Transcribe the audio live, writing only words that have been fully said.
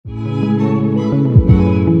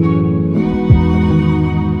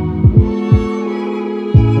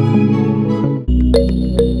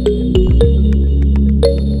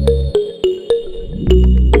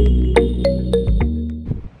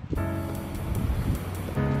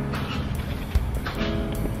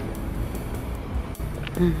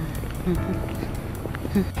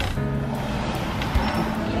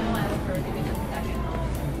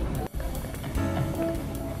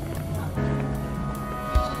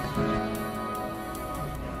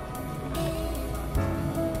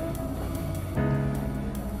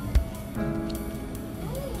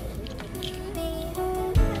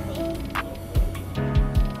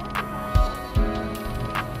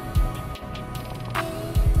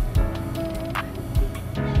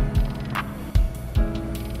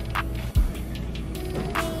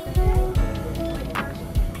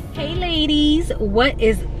Ladies, what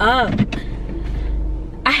is up?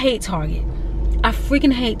 I hate Target. I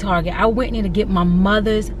freaking hate Target. I went in there to get my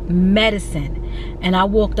mother's medicine and I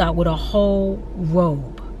walked out with a whole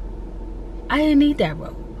robe. I didn't need that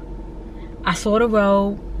robe. I saw the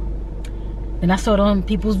robe and I saw it on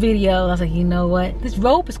people's videos. I was like, you know what, this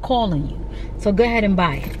robe is calling you, so go ahead and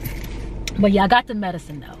buy it. But yeah, I got the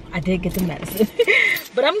medicine though. I did get the medicine.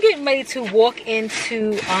 But I'm getting ready to walk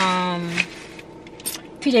into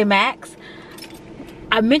TJ Maxx.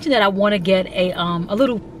 I mentioned that I want to get a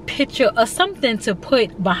little picture or something to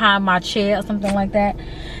put behind my chair or something like that.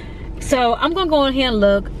 So I'm gonna go in here and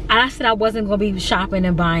look. I said I wasn't gonna be shopping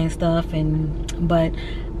and buying stuff, but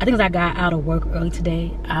I think I got out of work early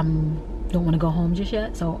today. I don't want to go home just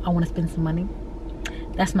yet, so I want to spend some money.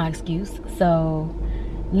 That's my excuse. So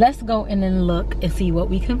let's go in and look and see what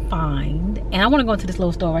we can find. And I want to go into this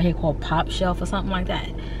little store right here called Pop Shelf or something like that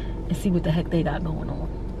and see what the heck they got going on.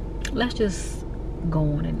 Let's just go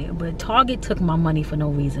on in there. But Target took my money for no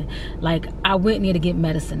reason. Like, I went in there to get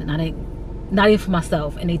medicine and I didn't, not even for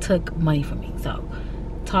myself, and they took money from me. So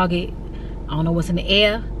Target, I don't know what's in the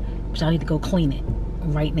air, but I need to go clean it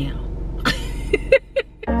right now.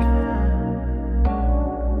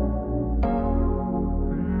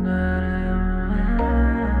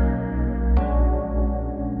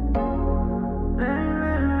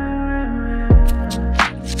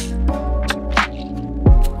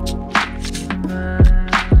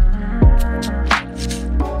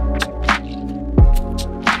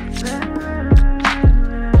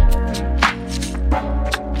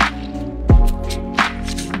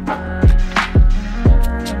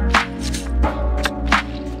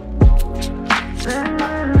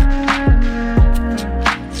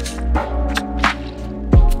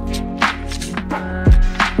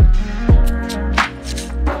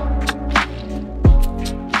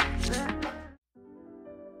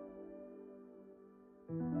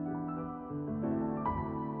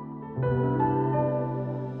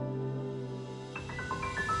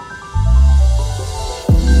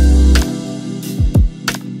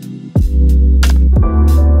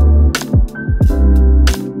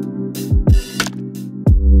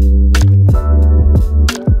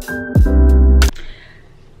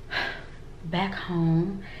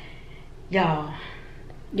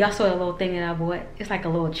 Y'all saw the little thing that I bought. It's like a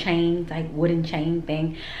little chain, like wooden chain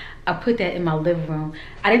thing. I put that in my living room.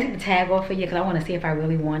 I didn't take the tag off it yet because I want to see if I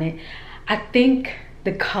really want it. I think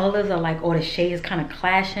the colors are like, or the shades kind of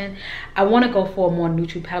clashing. I want to go for a more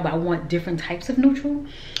neutral palette, but I want different types of neutral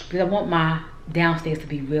because I want my downstairs to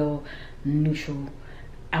be real neutral.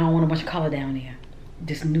 I don't want a bunch of color down there.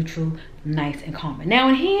 Just neutral, nice and calm. Now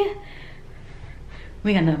in here,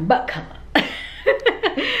 we got nothing but color.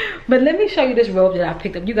 But let me show you this robe that I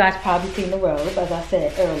picked up. You guys probably seen the robe, as I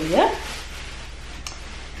said earlier.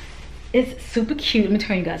 It's super cute. Let me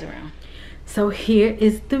turn you guys around. So here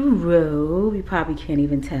is the robe. You probably can't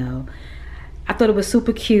even tell. I thought it was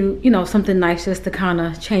super cute. You know, something nice just to kind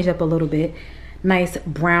of change up a little bit. Nice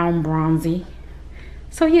brown bronzy.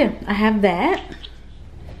 So yeah, I have that.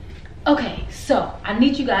 Okay, so I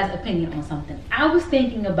need you guys' opinion on something. I was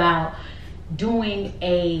thinking about doing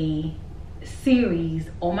a series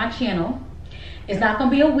on my channel. It's not gonna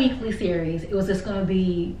be a weekly series. It was just gonna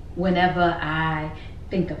be whenever I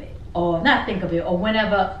think of it, or not think of it, or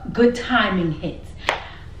whenever good timing hits.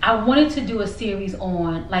 I wanted to do a series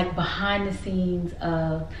on like behind the scenes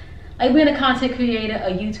of like being a content creator,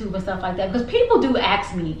 a YouTuber, stuff like that, because people do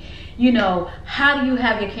ask me, you know, how do you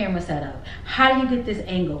have your camera set up? How do you get this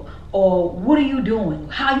angle? Or what are you doing?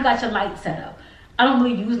 How you got your light set up? I don't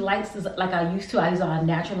really use lights like I used to. I use a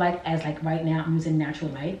natural light, as like right now I'm using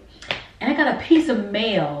natural light. And I got a piece of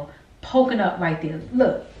mail poking up right there.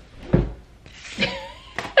 Look.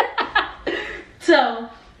 So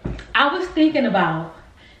I was thinking about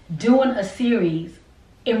doing a series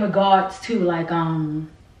in regards to like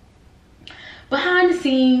behind the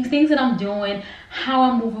scenes, things that I'm doing, how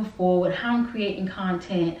I'm moving forward, how I'm creating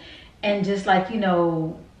content, and just like, you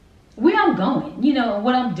know, where I'm going, you know, and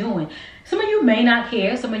what I'm doing. Some of you may not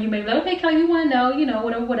care. Some of you may be like, okay, Kelly, you want to know, you know,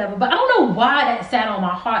 whatever, whatever. But I don't know why that sat on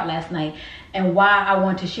my heart last night and why I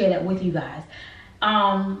want to share that with you guys.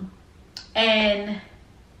 And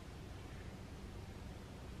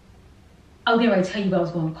I was getting ready to tell you what I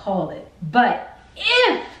was going to call it. But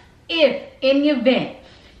if in the event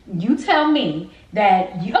you tell me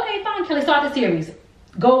that you, okay, fine, Kelly, start the series,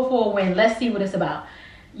 go for a win, let's see what it's about,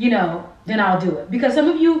 you know, then I'll do it. Because some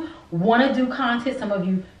of you want to do content, some of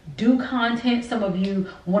you do content, some of you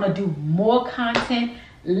want to do more content.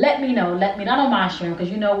 Let me know. I don't mind sharing, because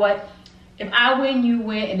you know what, if I win, you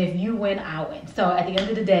win, and if you win, I win. So at the end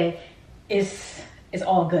of the day, it's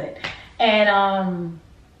all good. And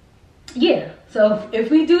yeah, so if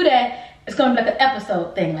we do that, it's gonna be like an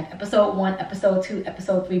episode thing, like episode 1, episode 2,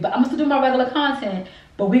 episode 3. But I'm still do my regular content,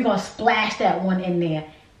 but we're gonna splash that one in there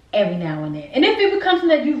every now and then. And if it becomes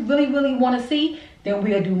something that you really want to see, then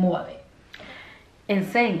we'll do more of it. In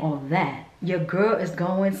saying all that, your girl is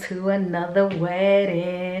going to another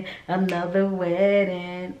wedding.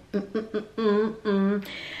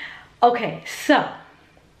 Okay, so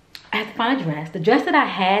I had to find a dress. The dress that I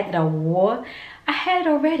had, that I wore, I had it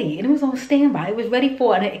already, and it was on standby. It was ready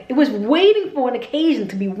for, and it was waiting for an occasion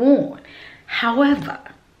to be worn. However,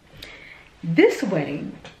 this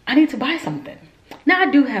wedding, I need to buy something. Now,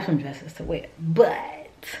 I do have some dresses to wear, but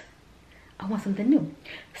I want something new.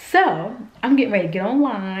 So I'm getting ready to get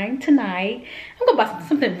online tonight. I'm gonna buy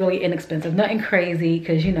something really inexpensive, nothing crazy,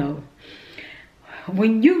 because you know,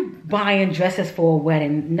 when you buying dresses for a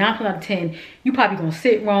wedding, 9 out of 10, you probably gonna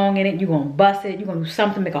sit wrong in it, you're gonna bust it, you're gonna do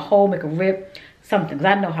something, make a hole, make a rip, something, because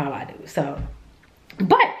I know how I do. So,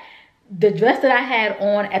 but the dress that I had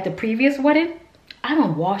on at the previous wedding, I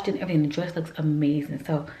don't wash it and everything. The dress looks amazing.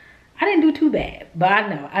 So I didn't do too bad, but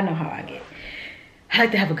I know how I get. I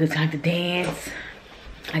like to have a good time, to dance,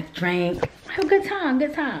 I like to drink, have a good time.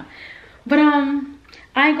 But I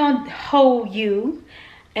ain't gonna hold you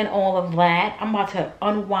and all of that. I'm about to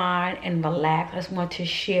unwind and relax. I just want to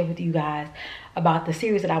share with you guys about the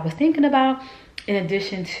series that I was thinking about, in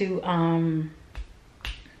addition to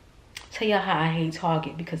tell y'all how I hate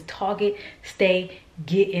Target, because Target stay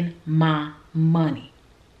getting my money.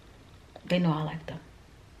 They know I like them.